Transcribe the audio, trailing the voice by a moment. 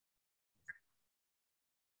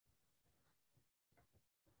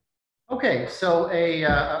Okay, so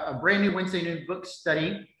a brand new Wednesday noon book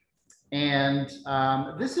study. And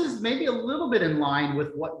this is maybe a little bit in line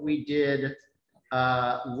with what we did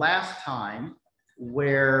last time,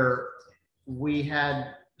 where we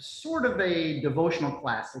had sort of a devotional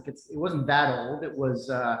classic. It wasn't that old. It was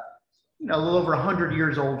a little over 100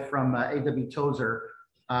 years old from A.W. Tozer.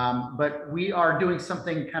 But we are doing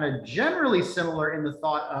something kind of generally similar in the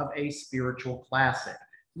thought of a spiritual classic. A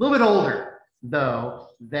little bit older, though,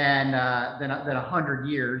 than 100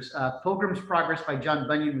 years. Pilgrim's Progress by John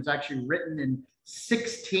Bunyan was actually written in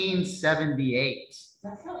 1678.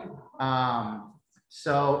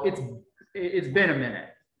 So it's been a minute,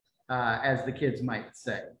 as the kids might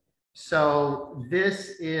say. So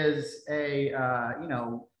this is a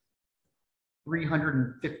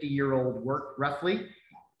 350-year-old work, roughly.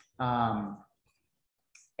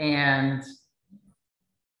 And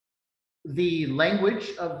the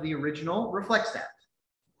language of the original reflects that.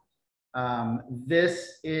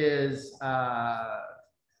 This is,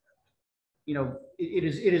 it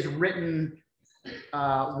is written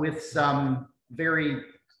with some very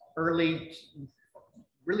early,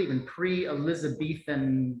 really even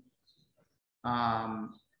pre-Elizabethan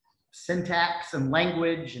syntax and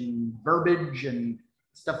language and verbiage and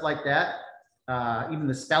stuff like that. Even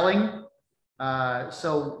the spelling.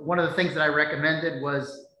 So one of the things that I recommended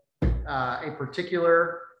was a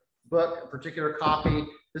particular book, a particular copy.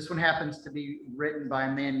 This one happens to be written by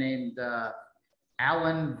a man named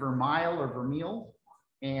Alan Vermeil.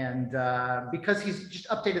 And because he's just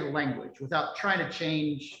updated the language without trying to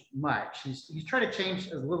change much. He's trying to change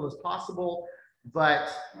as little as possible, but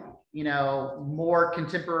more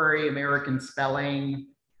contemporary American spelling,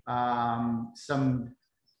 some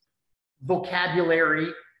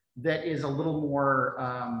vocabulary that is a little more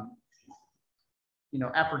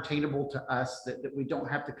appertainable to us, that we don't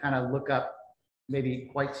have to kind of look up maybe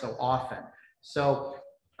quite so often. So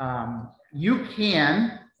you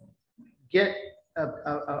can get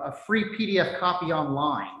a free PDF copy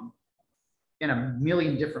online in a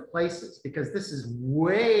million different places, because this is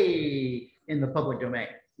way in the public domain.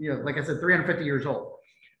 Like I said, 350 years old.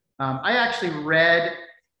 I actually read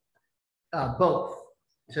both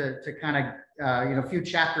to kind of a few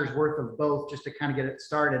chapters worth of both, just to kind of get it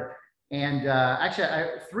started. And actually,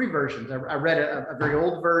 three versions. I read a very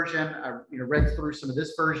old version. I read through some of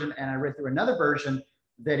this version, and I read through another version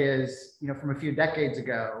that is from a few decades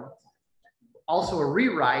ago. Also a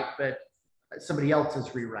rewrite, but somebody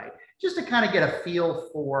else's rewrite, just to kind of get a feel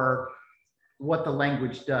for what the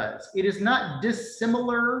language does. It is not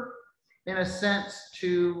dissimilar in a sense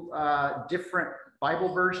to different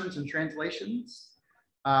Bible versions and translations.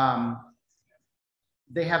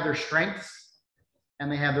 They have their strengths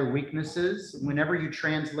and they have their weaknesses. Whenever you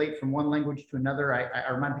translate from one language to another, I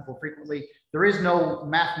remind people frequently, there is no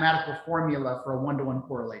mathematical formula for a one-to-one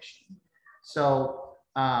correlation. So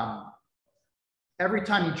every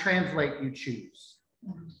time you translate, you choose.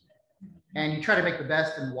 And you try to make the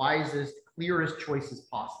best and wisest, clearest choices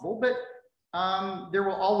possible. But there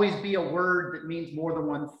will always be a word that means more than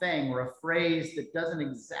one thing, or a phrase that doesn't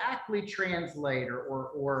exactly translate,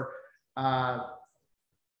 or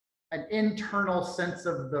an internal sense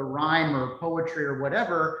of the rhyme or poetry or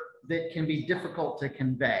whatever that can be difficult to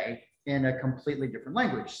convey in a completely different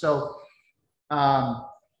language. So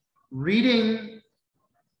reading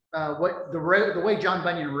the way John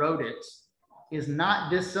Bunyan wrote it is not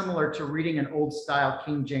dissimilar to reading an old style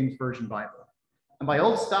King James Version Bible. And by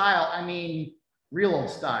old style, I mean real old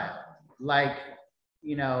style, like,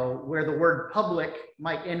 where the word public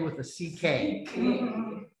might end with a CK.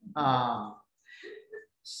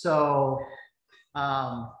 So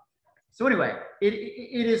anyway,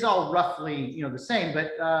 it is all roughly, the same,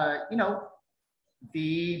 but,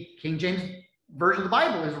 the King James Version of the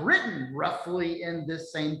Bible is written roughly in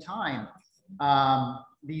this same time.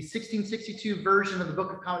 The 1662 version of the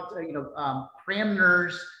Book of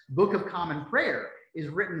Cranmer's Book of Common Prayer is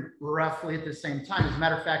written roughly at the same time. As a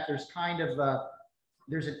matter of fact, there's kind of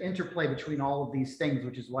there's an interplay between all of these things,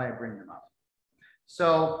 which is why I bring them up.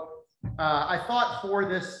 So I thought for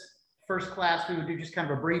this first class, we would do just kind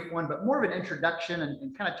of a brief one, but more of an introduction,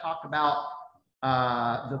 and kind of talk about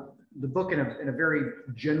the book in a very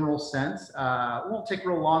general sense. We won't take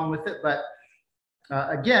real long with it, but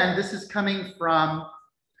again, this is coming from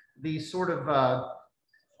the sort of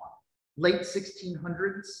late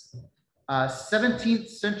 1600s. 17th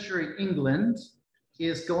century England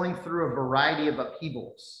is going through a variety of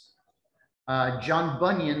upheavals. John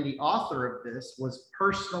Bunyan, the author of this, was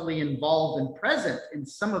personally involved and present in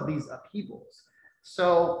some of these upheavals.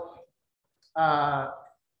 So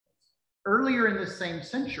earlier in the same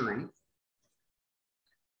century,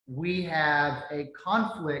 we have a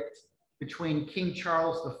conflict between King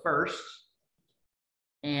Charles I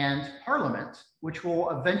and Parliament, which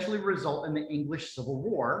will eventually result in the English Civil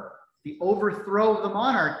War, the overthrow of the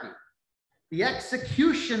monarchy, the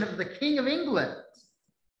execution of the King of England,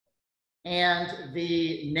 and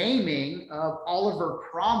the naming of Oliver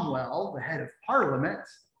Cromwell, the head of Parliament,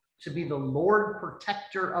 to be the Lord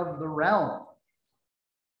Protector of the realm.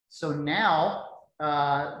 So now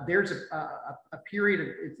there's a period of,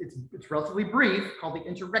 it's relatively brief, called the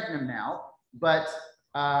interregnum now, but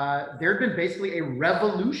there had been basically a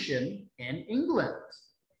revolution in England,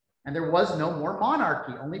 and there was no more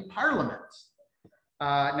monarchy, only Parliament.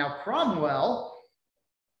 Now Cromwell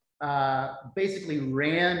basically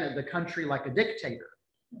ran the country like a dictator.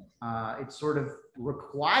 It sort of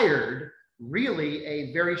required really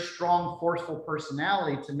a very strong, forceful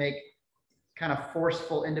personality to make kind of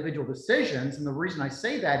forceful individual decisions. And the reason I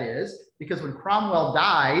say that is because when Cromwell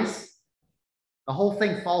dies, the whole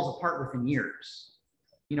thing falls apart within years.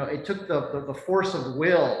 You know, it took the force of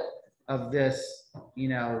will of this, you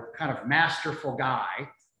know, kind of masterful guy.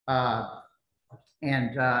 You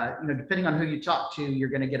know, depending on who you talk to, you're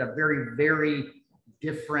going to get a very, very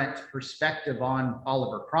different perspective on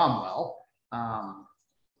Oliver Cromwell.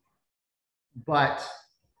 But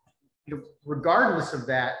you know, regardless of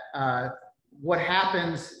that, what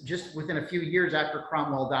happens just within a few years after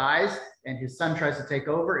Cromwell dies and his son tries to take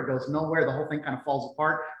over, it goes nowhere. The whole thing kind of falls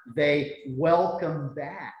apart. They welcome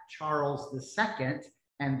back Charles II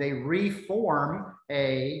and they reform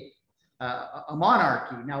a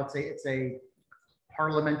monarchy. Now it's a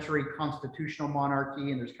parliamentary constitutional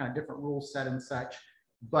monarchy, and there's kind of different rules set and such.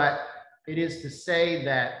 But it is to say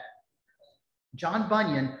that John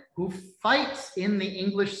Bunyan, who fights in the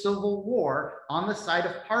English Civil War on the side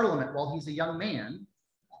of Parliament while he's a young man,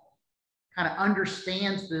 kind of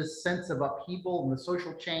understands this sense of upheaval and the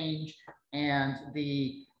social change and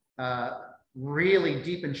the really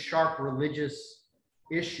deep and sharp religious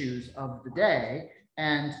issues of the day.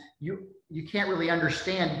 And you can't really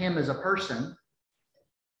understand him as a person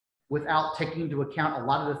without taking into account a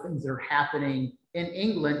lot of the things that are happening in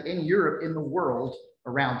England, in Europe, in the world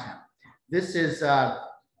around him. This is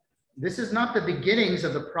not the beginnings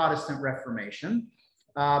of the Protestant Reformation,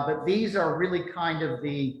 but these are really kind of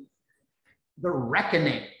the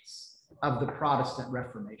reckonings of the Protestant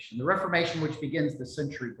Reformation. The Reformation, which begins the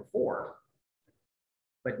century before,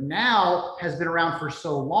 but now has been around for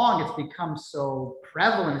so long, it's become so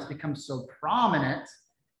prevalent, it's become so prominent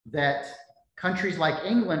that countries like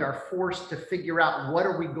England are forced to figure out, what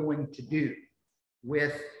are we going to do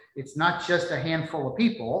with, it's not just a handful of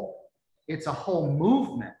people, it's a whole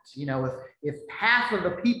movement. You know, if half of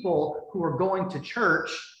the people who are going to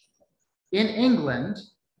church in England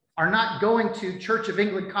are not going to Church of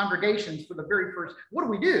England congregations for the very first, what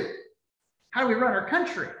do? How do we run our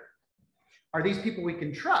country? Are these people we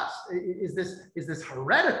can trust? Is this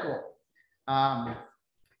heretical?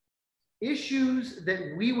 Issues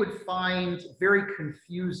that we would find very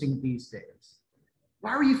confusing these days.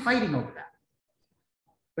 Why are you fighting over that?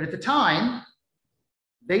 But at the time,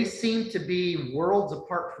 they seem to be worlds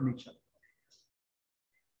apart from each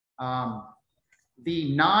other.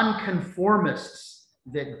 The nonconformists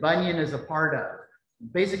that Bunyan is a part of,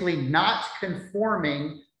 basically not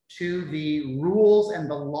conforming to the rules and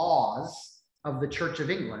the laws of the Church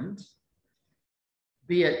of England,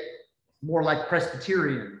 be it more like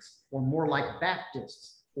Presbyterians or more like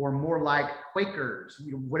Baptists or more like Quakers,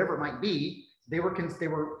 you know, whatever it might be, they were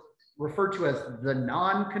referred to as the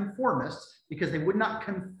nonconformists because they would not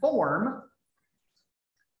conform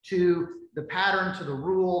to the pattern, to the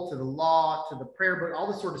rule, to the law, to the prayer book, all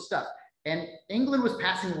this sort of stuff. And England was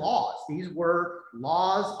passing laws. These were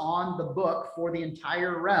laws on the book for the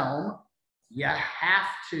entire realm. You have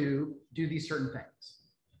to do these certain things.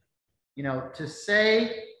 You know, to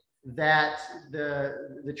say that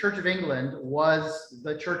the Church of England was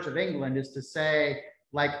the Church of England is to say,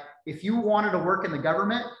 like, if you wanted to work in the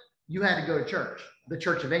government, you had to go to church, the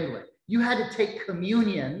Church of England. You had to take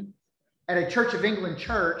communion at a Church of England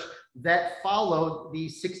church that followed the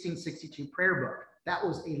 1662 prayer book. That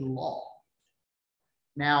was a law.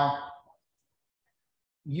 Now,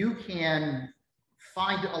 you can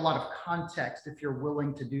find a lot of context if you're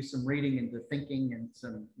willing to do some reading into thinking and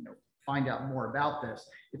some, you know, find out more about this.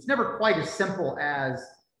 It's never quite as simple as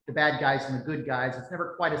the bad guys and the good guys. It's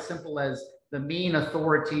never quite as simple as the mean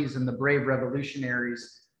authorities and the brave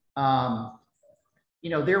revolutionaries. You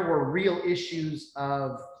know, there were real issues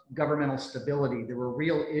of governmental stability. There were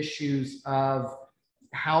real issues of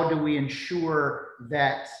how do we ensure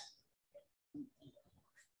that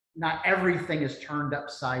not everything is turned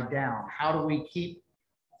upside down? How do we keep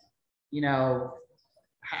you know,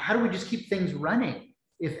 how do we just keep things running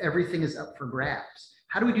if everything is up for grabs?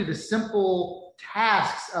 How do we do the simple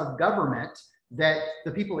tasks of government that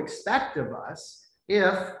the people expect of us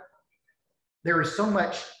if there is so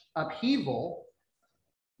much upheaval?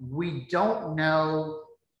 We don't know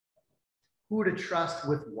who to trust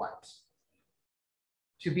with what.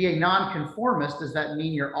 To be a nonconformist, does that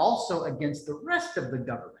mean you're also against the rest of the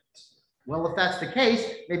government? Well, if that's the case,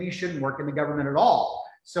 maybe you shouldn't work in the government at all.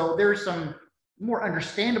 So there's some more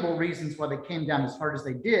understandable reasons why they came down as hard as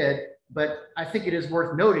they did, but I think it is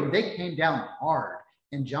worth noting they came down hard.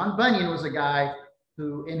 And John Bunyan was a guy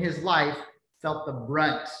who in his life felt the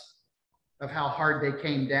brunt of how hard they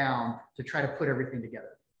came down to try to put everything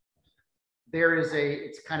together. There is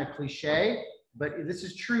it's kind of cliche, but this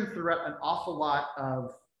is true throughout an awful lot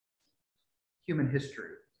of human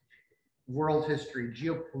history, world history,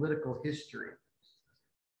 geopolitical history,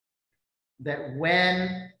 that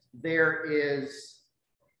when there is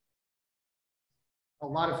a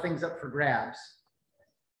lot of things up for grabs,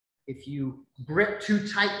 if you grip too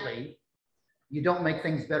tightly, you don't make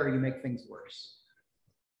things better, you make things worse.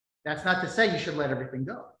 That's not to say you should let everything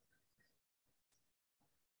go.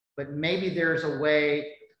 But maybe there's a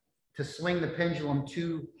way to swing the pendulum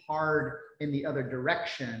too hard in the other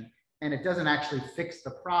direction, and it doesn't actually fix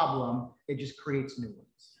the problem, it just creates new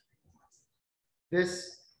ones.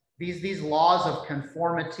 These laws of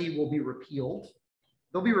conformity will be repealed.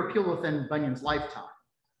 They'll be repealed within Bunyan's lifetime.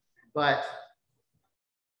 But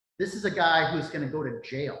this is a guy who's going to go to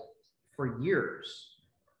jail for years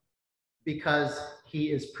because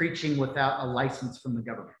he is preaching without a license from the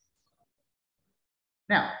government.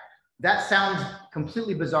 Now, that sounds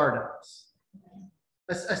completely bizarre to us,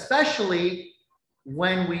 especially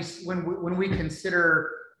when we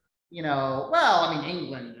consider, you know, well, I mean,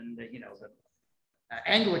 England and the, you know, the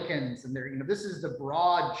Anglicans and you know, this is the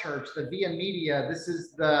broad church, the via media, this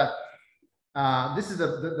is the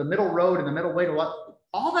middle road and the middle way to what,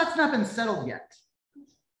 all that's not been settled yet.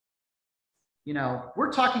 You know,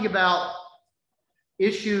 we're talking about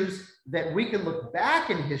issues that we can look back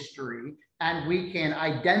in history and we can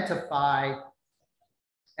identify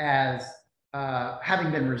as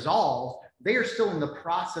having been resolved. They are still in the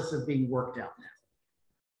process of being worked out now.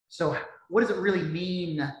 So what does it really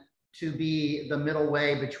mean to be the middle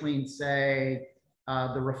way between, say,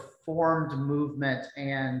 the Reformed movement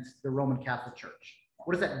and the Roman Catholic Church?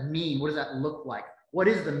 What does that mean? What does that look like? What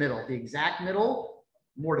is the middle? The exact middle?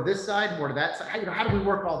 More to this side, more to that side? How do we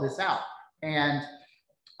work all this out? And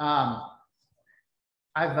you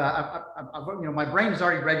know, my brain is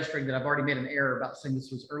already registering that I've already made an error about saying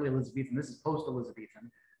this was early Elizabethan. This is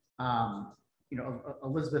post-Elizabethan. You know,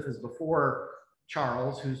 Elizabeth is before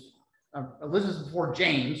Charles, who's Elizabeth is before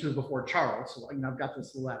James, who's before Charles. So, you know, I've got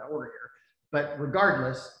this a little out of order here. But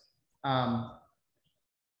regardless,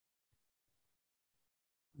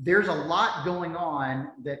 there's a lot going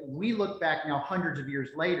on that we look back now hundreds of years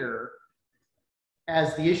later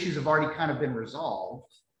as the issues have already kind of been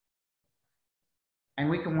resolved. And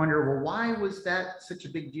we can wonder, well, why was that such a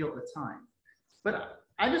big deal at the time? But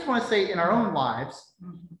I just want to say in our own lives,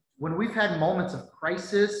 when we've had moments of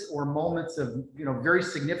crisis or moments of, you know, very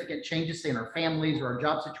significant changes, say in our families or our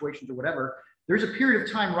job situations or whatever, there's a period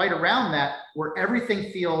of time right around that where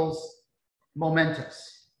everything feels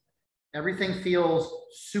momentous. Everything feels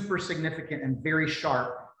super significant and very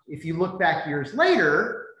sharp. If you look back years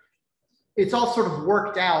later, it's all sort of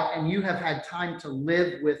worked out and you have had time to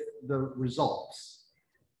live with the results.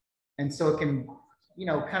 And so it can, you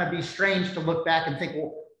know, kind of be strange to look back and think,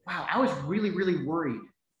 well, wow, I was really, really worried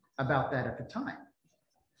about that at the time.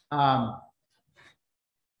 Come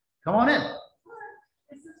on in.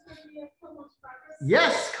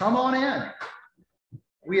 Yes, come on in.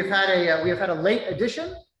 We have had a late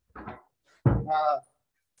edition.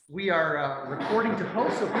 We are recording to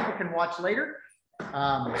post so people can watch later.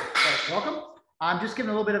 Welcome. I'm just giving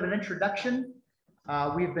a little bit of an introduction.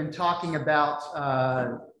 We've been talking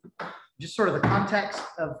about just sort of the context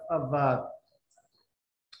of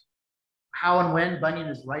how and when Bunyan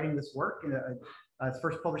is writing this work. It's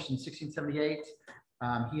first published in 1678.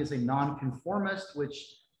 He is a nonconformist,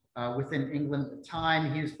 which within England at the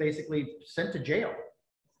time, he was basically sent to jail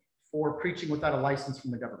for preaching without a license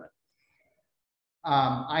from the government.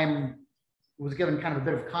 Was given kind of a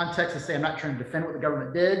bit of context to say I'm not trying to defend what the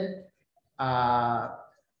government did,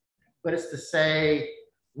 but it's to say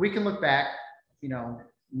we can look back, you know,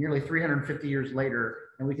 nearly 350 years later,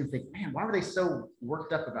 and we can think, man, why were they so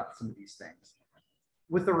worked up about some of these things?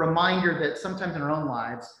 With the reminder that sometimes in our own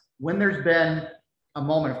lives, when there's been a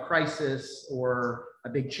moment of crisis or a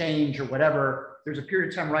big change or whatever, there's a period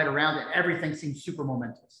of time right around it, everything seems super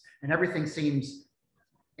momentous. and everything seems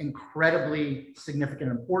incredibly significant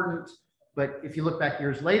and important. But if you look back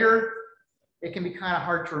years later, it can be kind of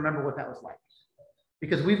hard to remember what that was like,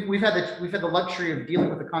 because we've had the luxury of dealing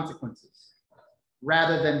with the consequences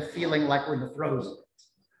rather than feeling like we're in the throes of it.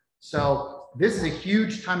 So this is a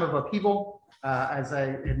huge time of upheaval, as I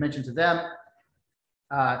had mentioned to them.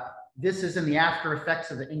 This is in the after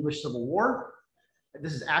effects of the English Civil War.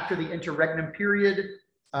 This is after the interregnum period.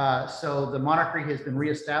 So the monarchy has been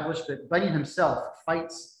reestablished, but Bunyan himself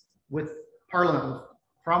fights with Parliament, with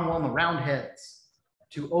Cromwell and the Roundheads,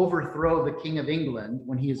 to overthrow the King of England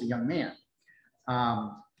when he is a young man.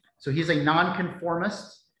 So he's a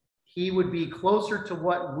nonconformist. He would be closer to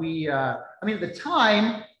what we, I mean, at the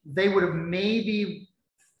time, they would have maybe,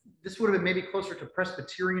 this would have been maybe closer to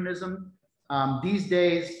Presbyterianism. These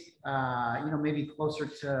days, you know, maybe closer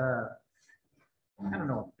to, I don't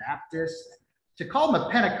know, Baptist. To call him a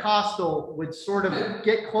Pentecostal would sort of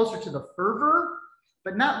get closer to the fervor,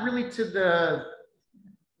 but not really to the,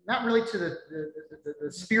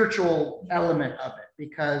 the spiritual element of it,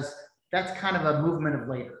 because that's kind of a movement of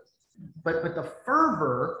later. But the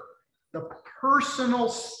fervor, the personal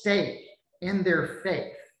stake in their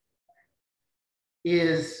faith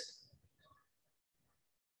is,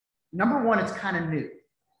 number one, it's kind of new.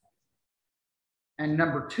 And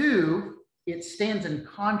number two, it stands in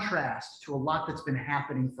contrast to a lot that's been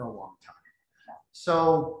happening for a long time.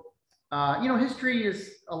 So, you know, history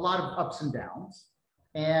is a lot of ups and downs.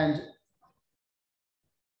 And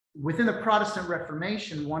within the Protestant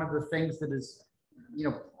Reformation, one of the things that is, you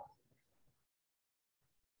know,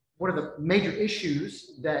 one of the major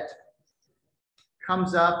issues that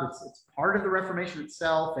comes up, it's part of the Reformation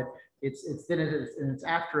itself, it's in its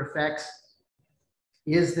after effects,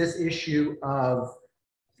 is this issue of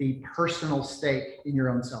the personal stake in your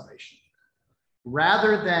own salvation.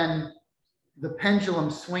 Rather than the pendulum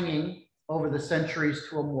swinging over the centuries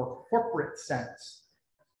to a more corporate sense,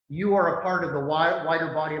 you are a part of the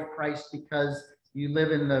wider body of Christ because you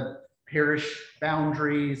live in the parish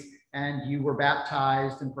boundaries and you were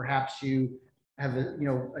baptized, and perhaps you have, you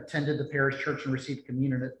know, attended the parish church and received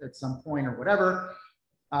communion at some point or whatever.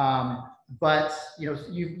 But you know,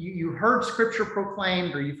 you heard scripture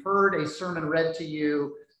proclaimed, or you've heard a sermon read to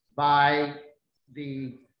you by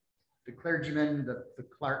the clergyman, the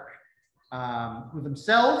clerk, who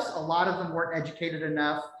themselves, a lot of them weren't educated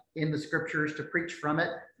enough in the scriptures to preach from it.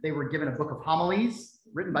 They were given a book of homilies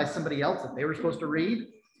written by somebody else that they were supposed to read.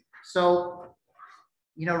 So,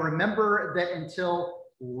 you know, remember that until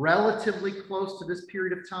relatively close to this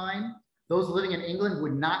period of time, those living in England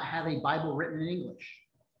would not have a Bible written in English.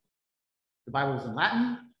 The Bible was in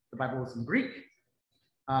Latin, the Bible was in Greek.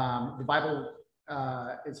 The Bible,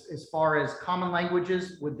 as far as common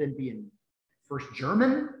languages, would then be in first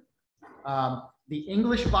German. The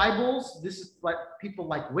English Bibles, this is what people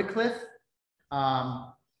like Wycliffe,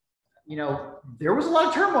 you know, there was a lot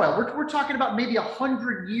of turmoil. We're talking about maybe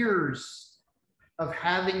 100 years of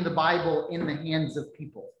having the Bible in the hands of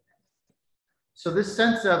people. So this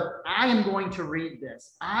sense of, I am going to read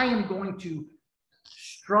this, I am going to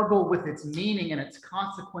struggle with its meaning and its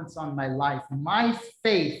consequence on my life. My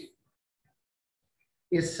faith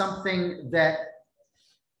is something that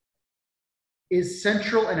is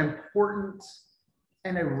central and important,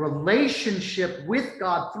 and a relationship with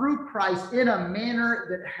God through Christ in a manner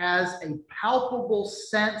that has a palpable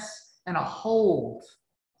sense and a hold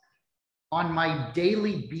on my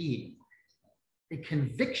daily being, a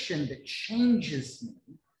conviction that changes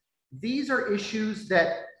me. These are issues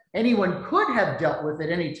that anyone could have dealt with at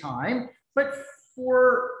any time, but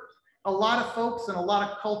for a lot of folks and a lot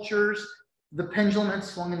of cultures, the pendulum had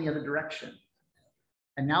swung in the other direction.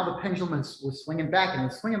 And now the pendulum was swinging back, and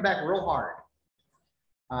it's swinging back real hard.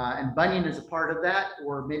 And Bunyan is a part of that,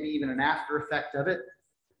 or maybe even an after effect of it.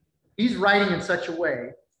 He's writing in such a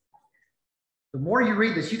way, the more you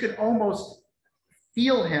read this, you can almost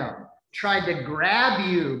feel him try to grab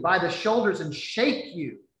you by the shoulders and shake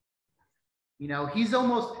you. You know, he's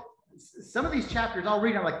almost, some of these chapters I'll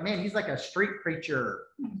read, I'm like, man, he's like a street preacher.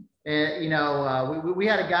 You know, we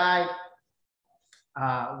had a guy,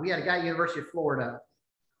 at University of Florida,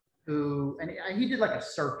 who, and he did like a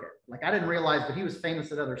circuit. Like, I didn't realize, but he was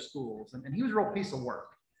famous at other schools, and he was a real piece of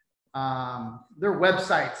work. There are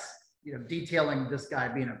websites, you know, detailing this guy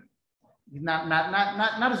being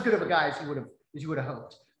not as good of a guy as you would have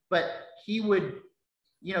hoped, but he would,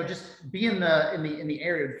 you know, just be in the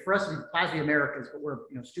area. For us, in Class of Americas, but we're,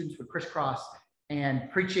 you know, students would crisscross and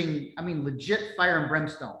preaching, I mean, legit fire and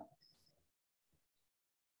brimstone.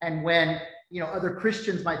 And when, you know, other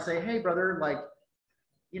Christians might say, hey, brother, like,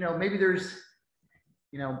 you know, maybe there's,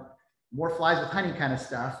 you know, more flies with honey kind of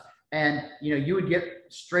stuff. And, you would get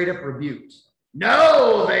straight up rebuked.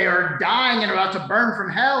 No, they are dying and about to burn from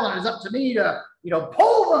hell, and it's up to me to,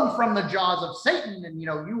 pull them from the jaws of Satan. And,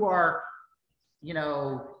 you are,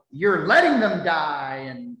 you're letting them die.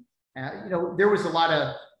 And, there was a lot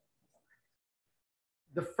of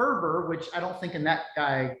the fervor, which I don't think in that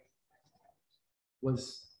guy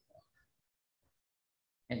was.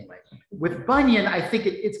 Anyway, with Bunyan, I think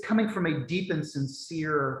it's coming from a deep and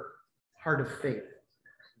sincere heart of faith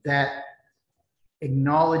that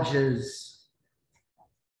acknowledges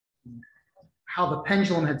how the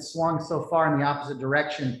pendulum had swung so far in the opposite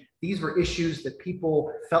direction. These were issues that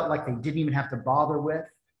people felt like they didn't even have to bother with,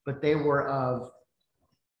 but they were of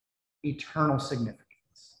eternal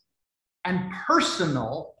significance and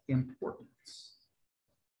personal importance.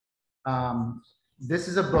 This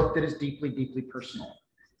is a book that is deeply, deeply personal.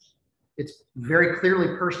 It's very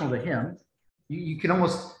clearly personal to him. You can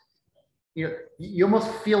almost, you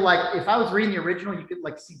almost feel like if I was reading the original, you could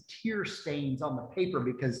like see tear stains on the paper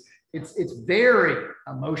because it's very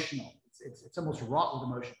emotional. It's almost wrought with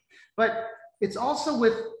emotion, but it's also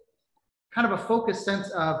with kind of a focused sense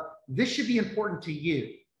of this should be important to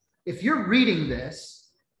you. If you're reading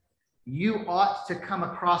this, you ought to come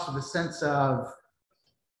across with a sense of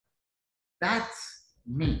that's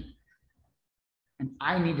me. And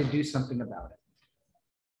I need to do something about it.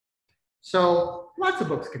 So lots of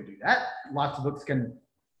books can do that. Lots of books can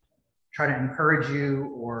try to encourage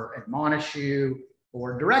you or admonish you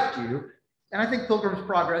or direct you. And I think Pilgrim's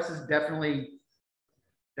Progress is definitely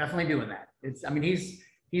doing that.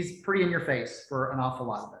 He's pretty in your face for an awful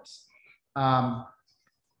lot of this.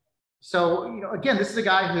 So, again, this is a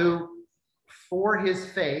guy who, for his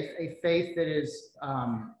faith, a faith that is,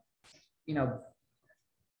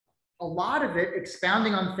 a lot of it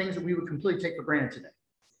expounding on things that we would completely take for granted today.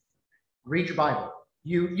 Read your Bible.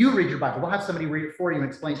 You read your Bible. Don't have somebody read it for you and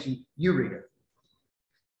explain to you. You read it.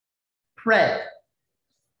 Pray.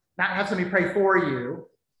 Not have somebody pray for you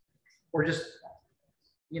or just,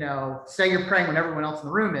 say you're praying when everyone else in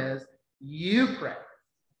the room is. You pray.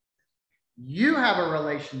 You have a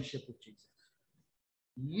relationship with Jesus.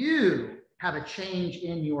 You have a change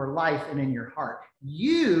in your life and in your heart.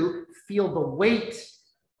 You feel the weight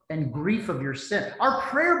and grief of your sin. Our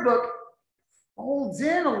prayer book folds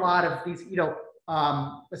in a lot of these,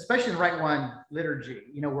 especially in Rite One liturgy,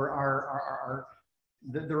 where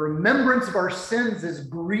the remembrance of our sins is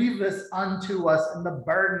grievous unto us, and the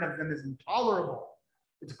burden of them is intolerable.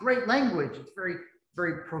 It's great language. It's very,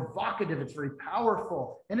 very provocative. It's very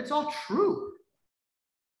powerful, and it's all true.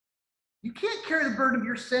 You can't carry the burden of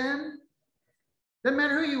your sin. Doesn't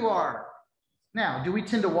matter who you are. Now, do we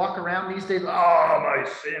tend to walk around these days? Oh, my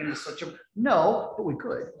sin is such a... No, but we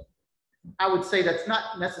could. I would say that's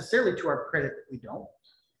not necessarily to our credit that we don't.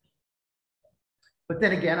 But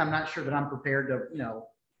then again, I'm not sure that I'm prepared to,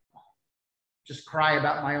 just cry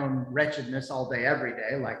about my own wretchedness all day, every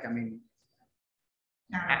day.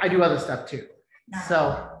 I do other stuff too.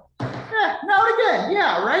 So, now and again,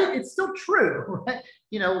 yeah, right? It's still true, right?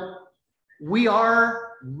 We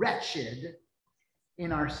are wretched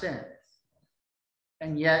in our sins.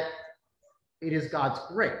 And yet, it is God's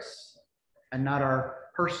grace and not our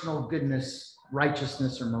personal goodness,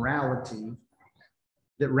 righteousness, or morality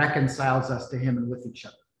that reconciles us to Him and with each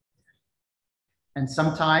other. And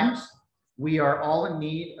sometimes we are all in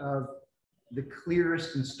need of the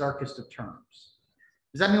clearest and starkest of terms.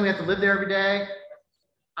 Does that mean we have to live there every day?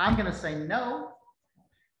 I'm going to say no.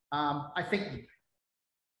 I think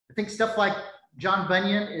stuff like John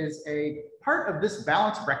Bunyan is a part of this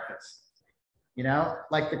balanced breakfast.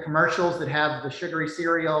 Like the commercials that have the sugary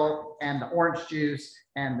cereal and the orange juice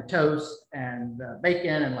and the toast and the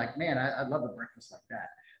bacon, and man, I love a breakfast like that.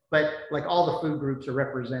 But like all the food groups are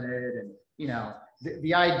represented, and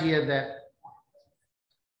the idea that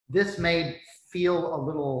this may feel a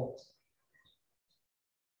little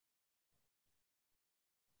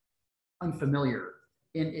unfamiliar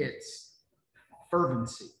in its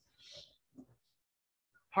fervency.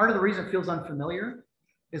 Part of the reason it feels unfamiliar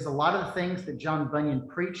is a lot of the things that John Bunyan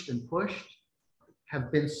preached and pushed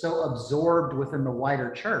have been so absorbed within the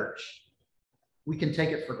wider church, we can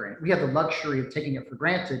take it for granted. We have the luxury of taking it for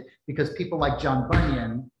granted because people like John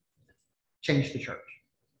Bunyan changed the church.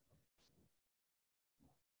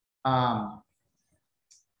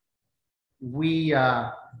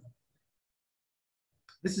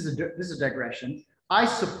 This is a digression. I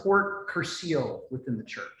support Curcio within the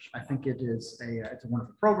church. I think it's a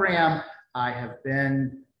wonderful program. I have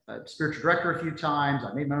been a spiritual director a few times.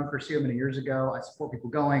 I made my own Curcio many years ago. I support people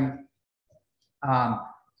going.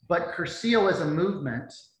 But Curcio as a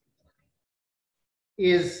movement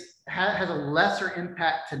is has a lesser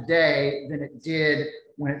impact today than it did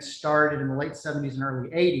when it started in the late 70s and early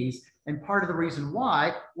 80s. And part of the reason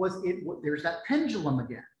why was there's that pendulum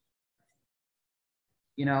again.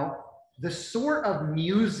 You know, the sort of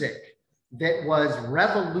music that was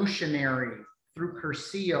revolutionary through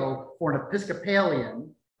Curcio for an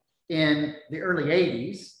Episcopalian in the early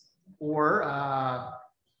 80s, or I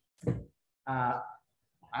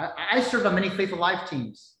served on many Faith Alive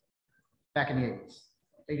teams back in the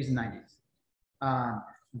 80s and 90s.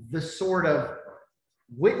 The sort of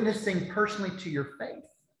witnessing personally to your faith,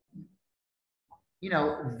 you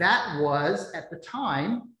know, that was at the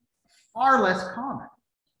time far less common.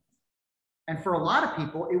 And for a lot of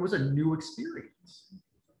people, it was a new experience.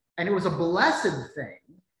 And it was a blessed thing.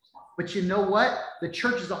 But you know what? The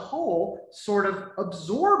church as a whole sort of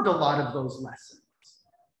absorbed a lot of those lessons.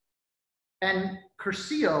 And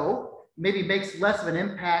Curcio maybe makes less of an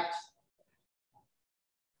impact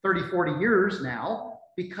 30, 40 years now,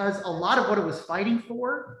 because a lot of what it was fighting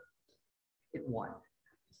for, it won.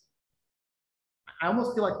 I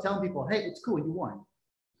almost feel like telling people, hey, it's cool, you won.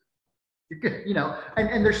 You're good, you know,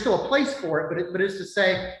 and there's still a place for it, but it's to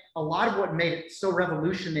say a lot of what made it so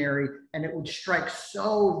revolutionary and it would strike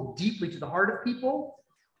so deeply to the heart of people,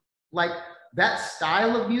 like that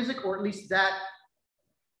style of music, or at least that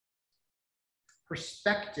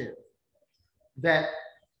perspective, that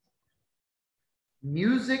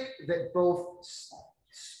music that both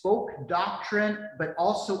spoke doctrine but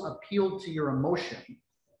also appealed to your emotion,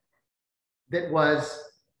 that was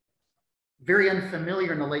very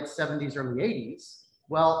unfamiliar in the late 70s, early 80s.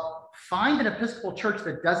 Well, find an Episcopal church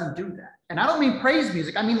that doesn't do that. And I don't mean praise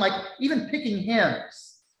music. I mean, like, even picking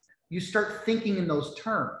hymns, you start thinking in those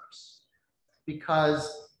terms,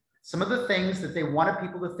 because some of the things that they wanted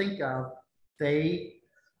people to think of, okay,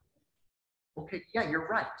 yeah, you're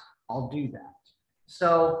right, I'll do that.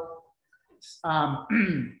 So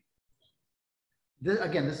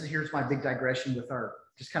here's my big digression with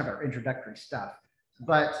just kind of our introductory stuff.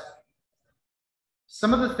 But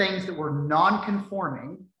some of the things that were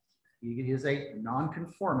non-conforming, he is a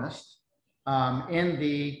non-conformist, in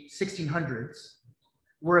the 1600s,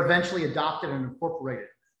 were eventually adopted and incorporated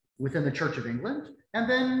within the Church of England, and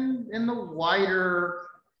then in the wider,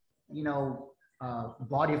 you know,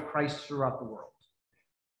 body of Christ throughout the world.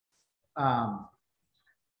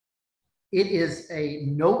 It is a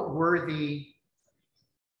noteworthy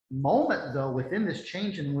moment, though, within this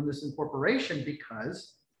change and with this incorporation,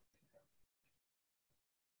 because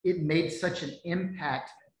it made such an impact,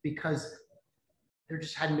 because there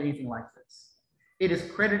just hadn't been anything like this. It is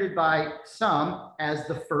credited by some as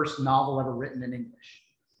the first novel ever written in English.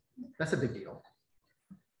 That's a big deal.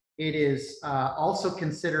 It is also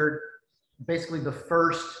considered basically the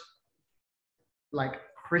first, like,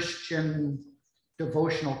 Christian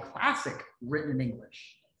devotional classic written in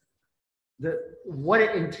English. What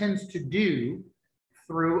it intends to do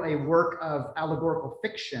through a work of allegorical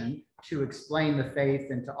fiction to explain the faith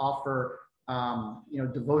and to offer you know,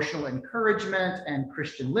 devotional encouragement and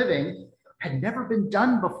Christian living had never been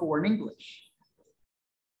done before in English.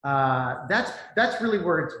 That's really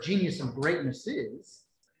where its genius and greatness is.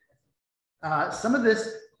 Some of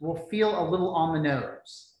this will feel a little on the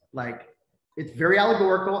nose, like it's very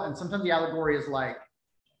allegorical, and sometimes the allegory is like,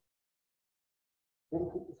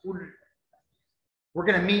 we're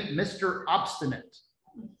going to meet Mr. Obstinate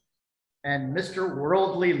and Mr.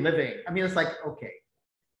 Worldly Living. I mean, it's like, okay,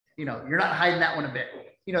 you know, you're not hiding that one a bit.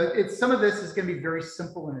 You know, some of this is going to be very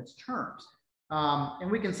simple in its terms.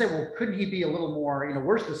 And we can say, well, couldn't he be a little more, you know,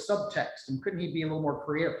 where's the subtext? And couldn't he be a little more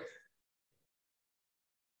creative?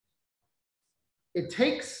 It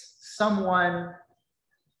takes someone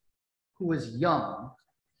who is young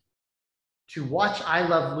to watch I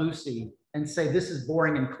Love Lucy and say, this is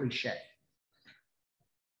boring and cliche,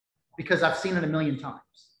 because I've seen it a million times.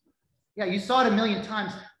 Yeah, you saw it a million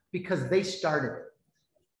times because they started it.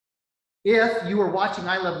 If you were watching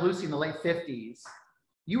I Love Lucy in the late 50s,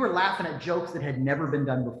 you were laughing at jokes that had never been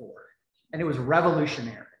done before, and it was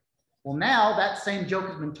revolutionary. Well, now that same joke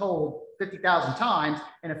has been told 50,000 times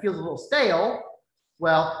and it feels a little stale.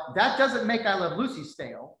 Well, that doesn't make I Love Lucy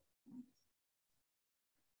stale.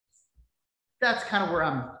 That's kind of where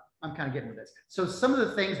I'm kind of getting with this. So some of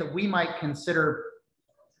the things that we might consider,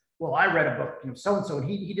 well, I read a book, you know, so-and-so, and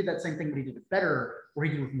he did that same thing, but he did it better, or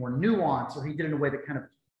he did it with more nuance, or he did it in a way that kind of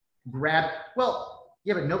grabbed, well,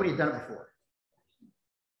 yeah, but nobody had done it before.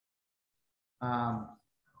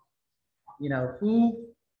 You know,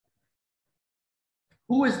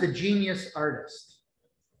 who is the genius artist?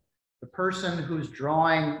 The person whose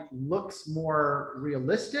drawing looks more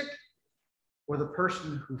realistic, or the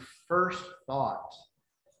person who first thought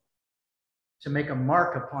to make a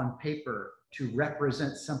mark upon paper to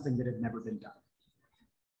represent something that had never been done.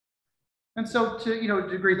 And so to, a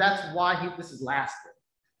degree, that's why this is lasted.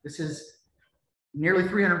 This is nearly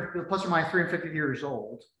 300, plus or minus 350 years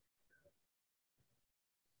old.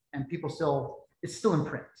 And it's still in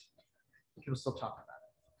print. People still talk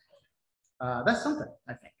about it. That's something,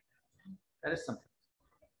 I think. That is something.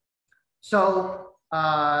 So,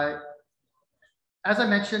 as I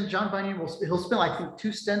mentioned, John Bunyan he'll spend, I think,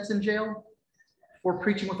 2 stints in jail for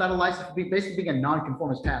preaching without a license, basically being a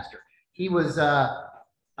nonconformist pastor. He was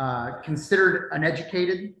considered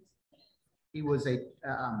uneducated. He was a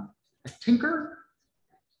tinker,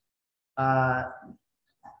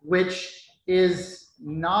 which is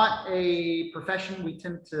not a profession we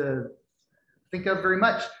tend to think of very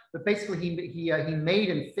much. But basically, he made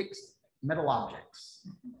and fixed metal objects,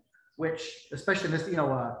 which, especially in this,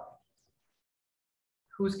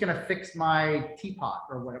 who's going to fix my teapot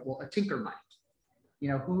or what? Well, a tinker might.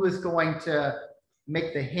 Who is going to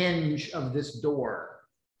make the hinge of this door?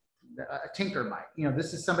 A tinker might.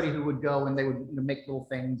 This is somebody who would go and they would make little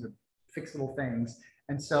things or fix little things.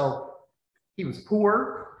 And so he was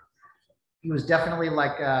poor. He was definitely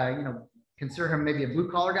like, consider him maybe a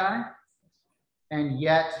blue collar guy. And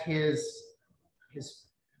yet his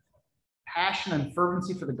passion and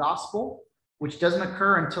fervency for the gospel, which doesn't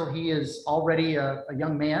occur until he is already a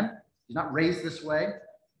young man. He's not raised this way.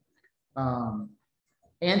 And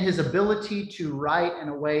his ability to write in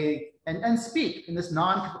a way and speak in this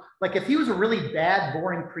like if he was a really bad,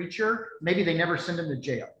 boring preacher, maybe they never send him to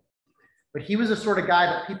jail. But he was the sort of guy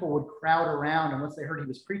that people would crowd around, and once they heard he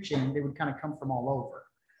was preaching, they would kind of come from all over.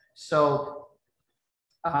 So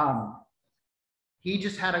he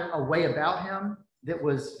just had a way about him that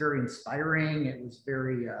was very inspiring. It was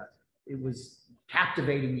very, it was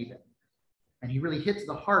captivating even. And he really hits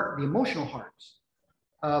the heart, the emotional heart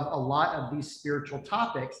of a lot of these spiritual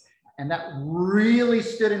topics. And that really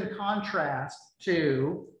stood in contrast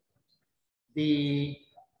to the,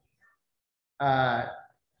 the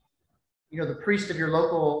priest of your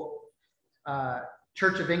local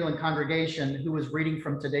Church of England congregation who was reading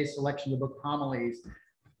from today's selection of the book of homilies.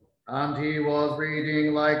 And he was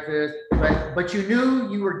reading like this, but you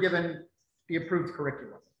knew you were given the approved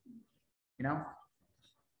curriculum,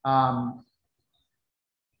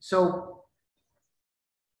 So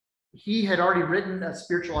he had already written a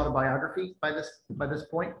spiritual autobiography by this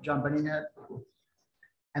point, John Bunyan had,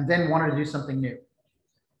 and then wanted to do something new.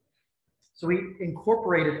 So he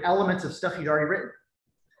incorporated elements of stuff he'd already written,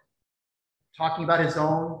 talking about his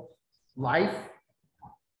own life,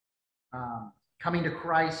 coming to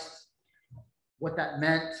Christ, what that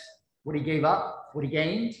meant, what he gave up, what he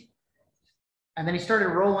gained. And then he started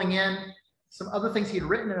rolling in some other things he had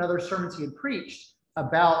written and other sermons he had preached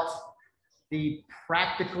about the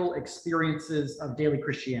practical experiences of daily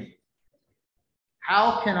Christianity.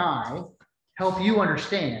 How can I help you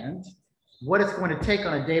understand what it's going to take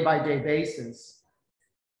on a day-by-day basis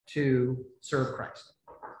to serve Christ?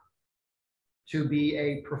 To be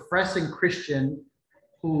a professing Christian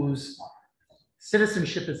whose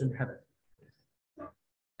citizenship is in heaven.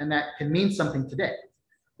 And that can mean something today.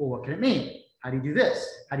 Well, what can it mean? How do you do this?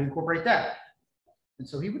 How do you incorporate that? And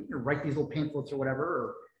so he would write these little pamphlets or whatever,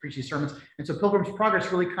 or preach these sermons. And so Pilgrim's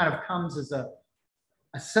Progress really kind of comes as a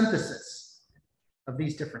synthesis of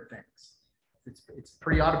these different things. It's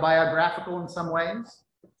pretty autobiographical in some ways.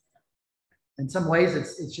 In some ways,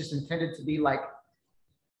 it's just intended to be like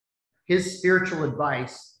his spiritual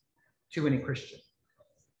advice to any Christian.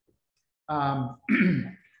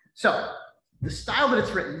 So the style that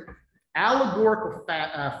it's written, allegorical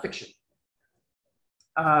fiction.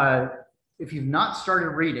 If you've not started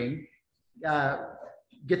reading,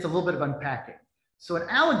 gets a little bit of unpacking. So an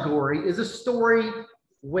allegory is a story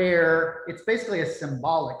where it's basically a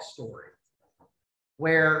symbolic story,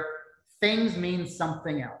 where things mean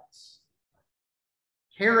something else.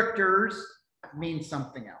 Characters mean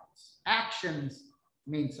something else. Actions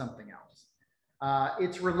mean something else.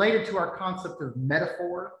 It's related to our concept of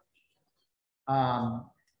metaphor,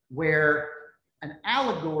 where an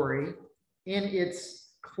allegory in its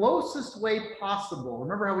closest way possible.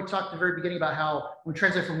 Remember how we talked at the very beginning about how when we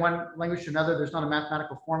translate from one language to another, there's not a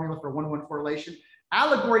mathematical formula for one-to-one correlation.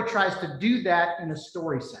 Allegory tries to do that in a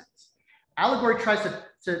story sense. Allegory tries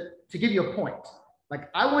to give you a point. Like,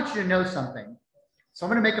 I want you to know something, so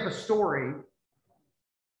I'm going to make up a story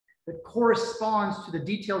that corresponds to the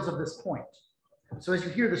details of this point. So as you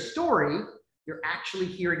hear the story, you're actually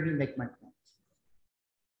hearing me make my point.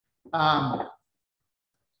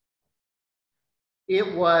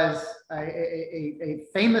 It was a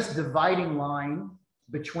famous dividing line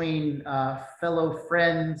between fellow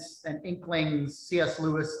friends and inklings, C.S.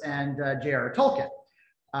 Lewis and J.R.R. Tolkien.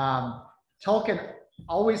 Tolkien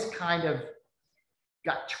always kind of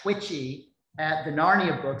got twitchy at the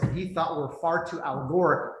Narnia books that he thought were far too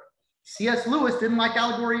allegorical. C.S. Lewis didn't like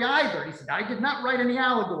allegory either. He said, I did not write any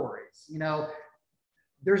allegories. You know,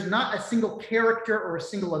 there's not a single character or a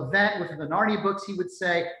single event within the Narnia books, he would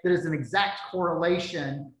say, that is an exact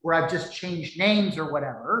correlation where I've just changed names or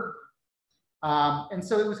whatever. And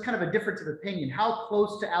so it was kind of a difference of opinion. How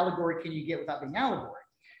close to allegory can you get without being allegory?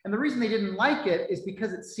 And the reason they didn't like it is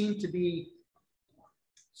because it seemed to be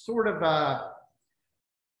sort of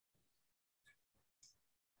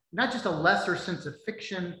not just a lesser sense of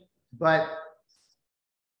fiction, but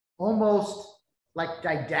almost like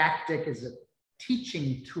didactic as a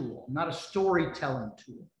teaching tool, not a storytelling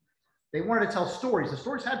tool. They wanted to tell stories. The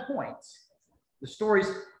stories had points. The stories,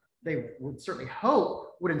 they would certainly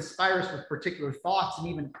hope, would inspire us with particular thoughts and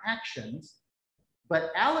even actions.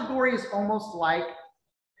 But allegory is almost like,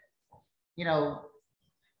 you know,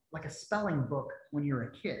 like a spelling book when you're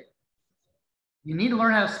a kid. You need to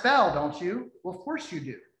learn how to spell, don't you? Well, of course you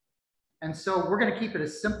do. And so we're going to keep it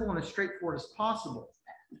as simple and as straightforward as possible.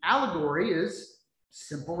 Allegory is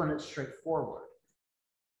simple and it's straightforward.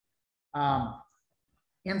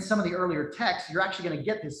 In some of the earlier texts, you're actually going to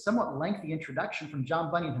get this somewhat lengthy introduction from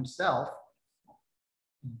John Bunyan himself,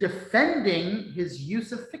 defending his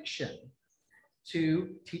use of fiction to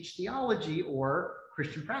teach theology or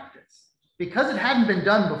Christian practice. Because it hadn't been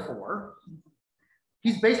done before,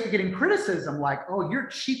 he's basically getting criticism like, oh, you're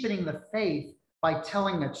cheapening the faith by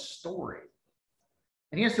telling a story.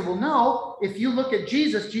 And he said, well, no, if you look at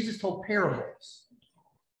Jesus, Jesus told parables.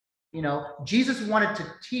 You know, Jesus wanted to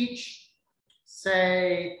teach,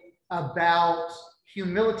 say, about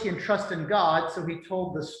humility and trust in God. So he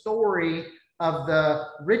told the story of the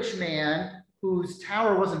rich man whose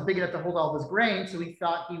tower wasn't big enough to hold all of his grain. So he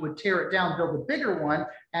thought he would tear it down, build a bigger one,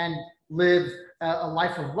 and live a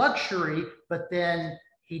life of luxury. But then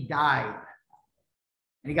he died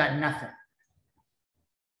and he got nothing.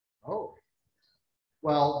 Oh,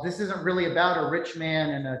 well, this isn't really about a rich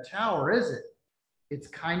man and a tower, is it? It's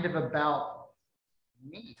kind of about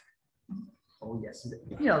me. Oh, yes.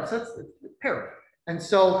 You know, so that's the parable. And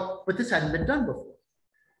so, but this hadn't been done before.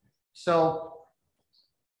 So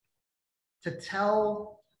to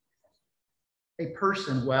tell a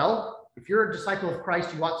person, well, if you're a disciple of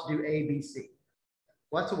Christ, you ought to do A, B, C.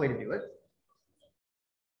 Well, that's a way to do it.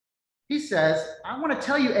 He says, I want to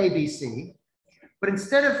tell you A, B, C, but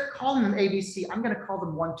instead of calling them A, B, C, I'm going to call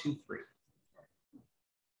them 1, 2, 3.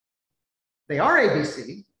 They are A, B,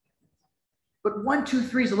 C, but 1, 2,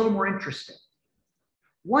 3 is a little more interesting.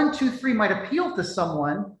 1, 2, 3 might appeal to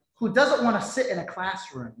someone who doesn't want to sit in a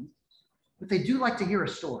classroom, but they do like to hear a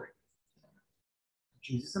story.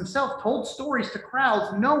 Jesus himself told stories to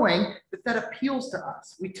crowds knowing that that appeals to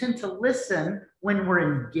us. We tend to listen when we're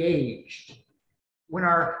engaged, when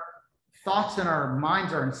our thoughts and our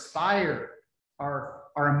minds are inspired,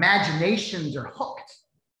 our imaginations are hooked.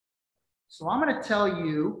 So I'm going to tell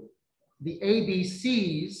you the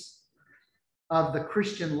ABCs of the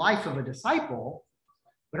Christian life of a disciple,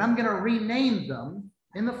 but I'm going to rename them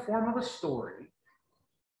in the form of a story.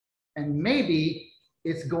 And maybe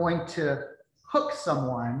it's going to hook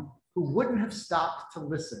someone who wouldn't have stopped to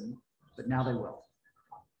listen, but now they will.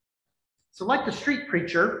 So like the street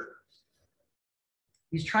preacher,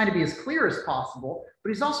 he's trying to be as clear as possible, but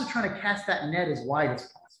he's also trying to cast that net as wide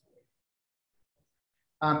as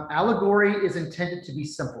possible. Allegory is intended to be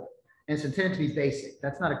simple, and it's intended to be basic.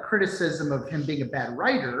 That's not a criticism of him being a bad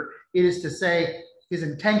writer. It is to say his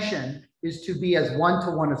intention is to be as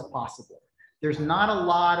one-to-one as possible. There's not a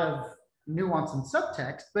lot of nuance and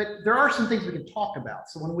subtext, but there are some things we can talk about.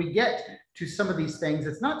 So when we get to some of these things,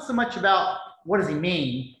 it's not so much about what does he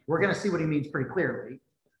mean. We're going to see what he means pretty clearly.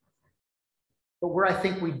 But where I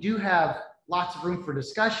think we do have lots of room for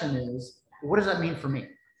discussion is, what does that mean for me?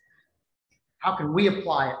 How can we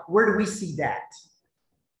apply it? Where do we see that?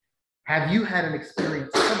 Have you had an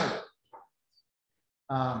experience similar?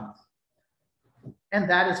 And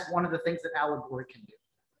that is one of the things that allegory can do.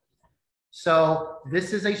 So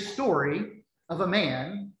this is a story of a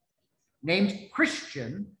man named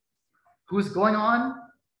Christian who is going on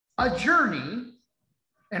a journey.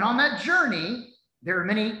 And on that journey, there are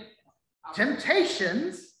many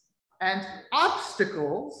temptations and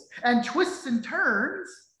obstacles and twists and turns,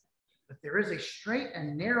 but there is a straight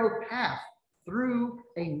and narrow path through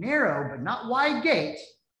a narrow but not wide gate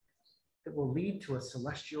that will lead to a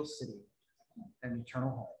celestial city, an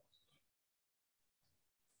eternal home.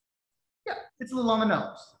 Yeah, it's a little on the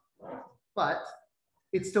nose, but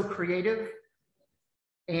it's still creative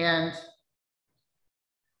And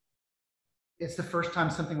it's the first time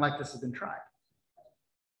something like this has been tried.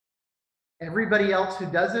 Everybody else who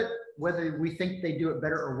does it, whether we think they do it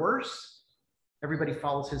better or worse, everybody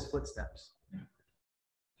follows his footsteps.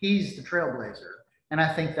 He's the trailblazer. And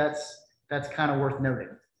I think that's kind of worth noting.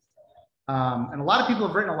 And a lot of people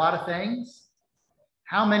have written a lot of things.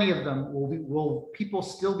 How many of them will people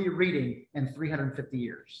still be reading in 350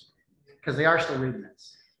 years? Because they are still reading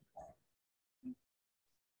this.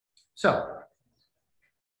 So,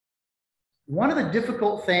 one of the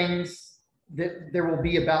difficult things that there will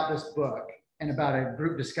be about this book and about a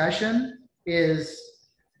group discussion is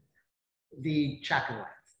the chapter length.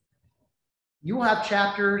 You will have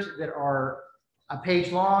chapters that are a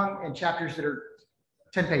page long and chapters that are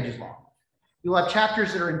 10 pages long. You'll have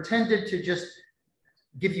chapters that are intended to just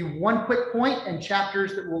give you one quick point and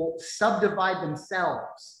chapters that will subdivide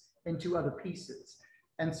themselves into other pieces.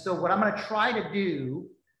 And so what I'm going to try to do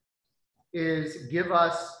is give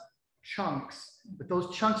us chunks, but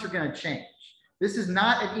those chunks are going to change. This is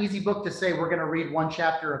not an easy book to say we're going to read one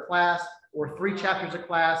chapter a class or 3 chapters a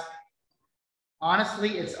class.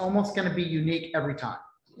 Honestly, it's almost going to be unique every time.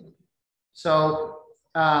 So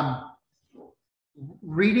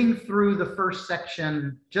reading through the first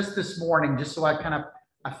section just this morning, just so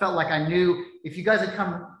I felt like I knew if you guys had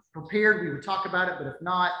come prepared, we would talk about it, but if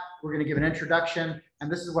not, we're going to give an introduction.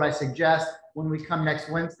 And this is what I suggest when we come next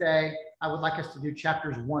Wednesday. I would like us to do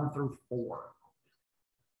chapters 1 through 4.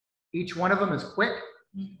 Each one of them is quick.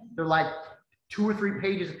 They're like 2 or 3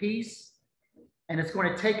 pages a piece. And it's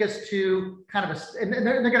going to take us to kind of and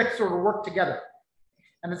they're going to sort of work together.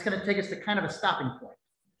 And it's going to take us to kind of a stopping point.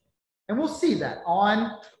 And we'll see that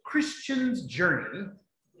on Christian's journey.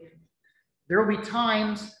 There will be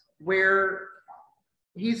times where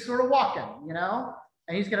he's sort of walking, you know,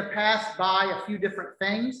 and he's going to pass by a few different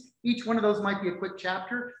things. Each one of those might be a quick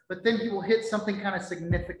chapter, but then he will hit something kind of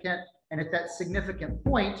significant. And at that significant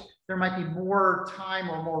point, there might be more time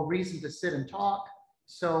or more reason to sit and talk.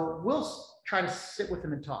 So we'll try to sit with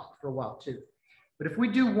him and talk for a while too. But if we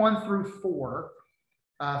do 1 through 4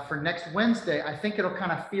 for next Wednesday, I think it'll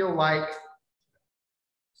kind of feel like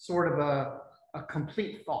sort of a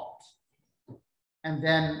complete thought. And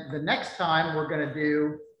then the next time we're going to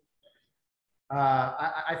do,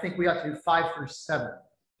 I think we ought to do 5 through 7.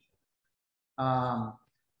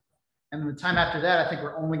 And the time after that, I think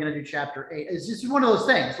we're only going to do chapter 8. It's just one of those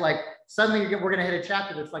things. Like suddenly we're going to hit a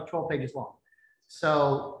chapter that's like 12 pages long.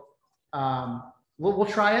 So we'll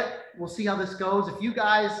try it. We'll see how this goes. If you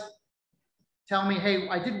guys tell me, hey,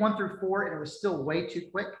 I did 1 through 4 and it was still way too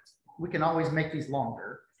quick, we can always make these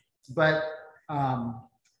longer. But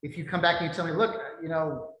if you come back and you tell me, look, you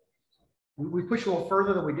know, we pushed a little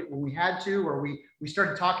further than we did when we had to, or we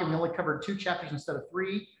started talking, we only covered 2 chapters instead of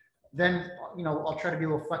 3, then, you know, I'll try to be a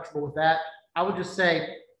little flexible with that. I would just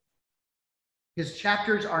say his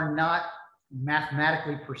chapters are not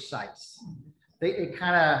mathematically precise. It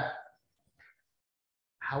kind of,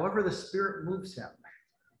 however the Spirit moves him,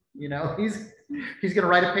 you know, he's going to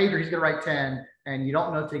write a page or he's going to write 10, and you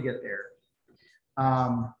don't know till you get there.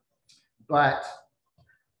 But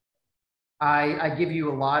I give you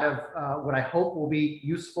a lot of what I hope will be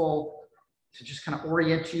useful to just kind of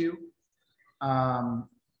orient you.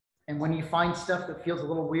 And when you find stuff that feels a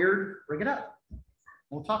little weird, bring it up.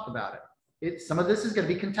 We'll talk about it. Some of this is going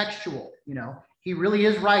to be contextual. You know, he really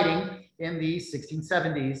is writing in the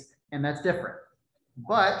 1670s, and that's different.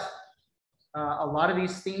 But a lot of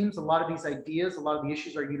these themes, a lot of these ideas, a lot of the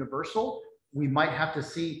issues are universal. We might have to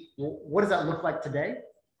see, well, what does that look like today?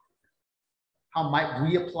 How might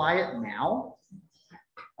we apply it now?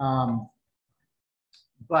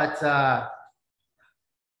 But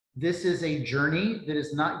this is a journey that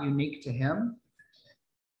is not unique to him,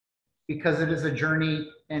 because it is a journey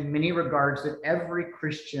in many regards that every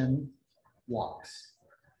Christian walks.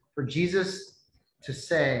 For Jesus to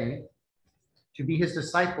say, to be his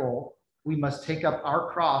disciple, we must take up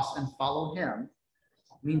our cross and follow him,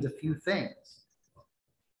 means a few things.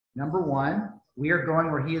 Number 1, we are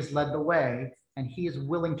going where he has led the way, and he is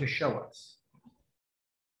willing to show us.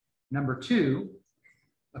 Number 2,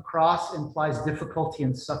 a cross implies difficulty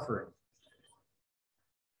and suffering.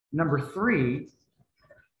 Number 3,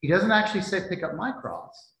 he doesn't actually say pick up my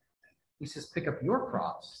cross. He says pick up your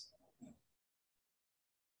cross.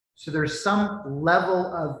 So there's some level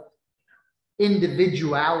of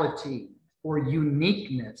individuality or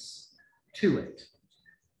uniqueness to it.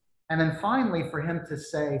 And then finally, for him to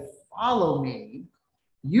say, follow me,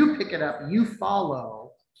 you pick it up, you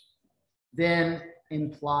follow, then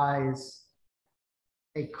implies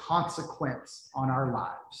a consequence on our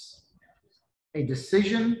lives, a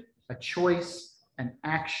decision, a choice, an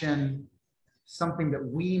action, something that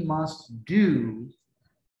we must do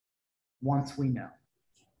once we know.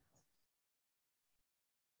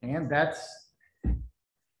 And that's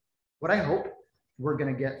what I hope we're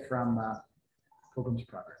going to get from Pilgrim's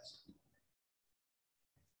Progress.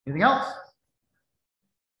 Anything else?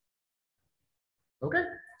 Okay,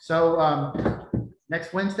 so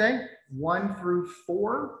next Wednesday, 1 through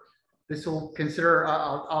 4. This will consider,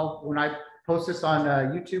 I'll when I post this on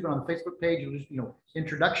YouTube and on the Facebook page, it'll just,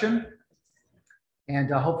 introduction. And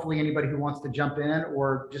hopefully anybody who wants to jump in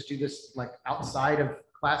or just do this like outside of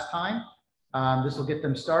class time, this will get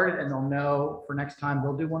them started, and they'll know for next time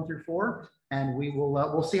they'll do 1 through 4, and we will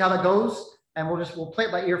we'll see how that goes, and we'll play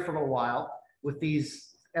it by ear for a little while with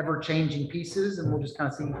these ever-changing pieces, and we'll just kind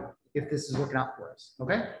of see if this is working out for us.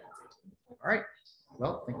 Okay. All right.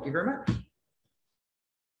 Well, thank you very much.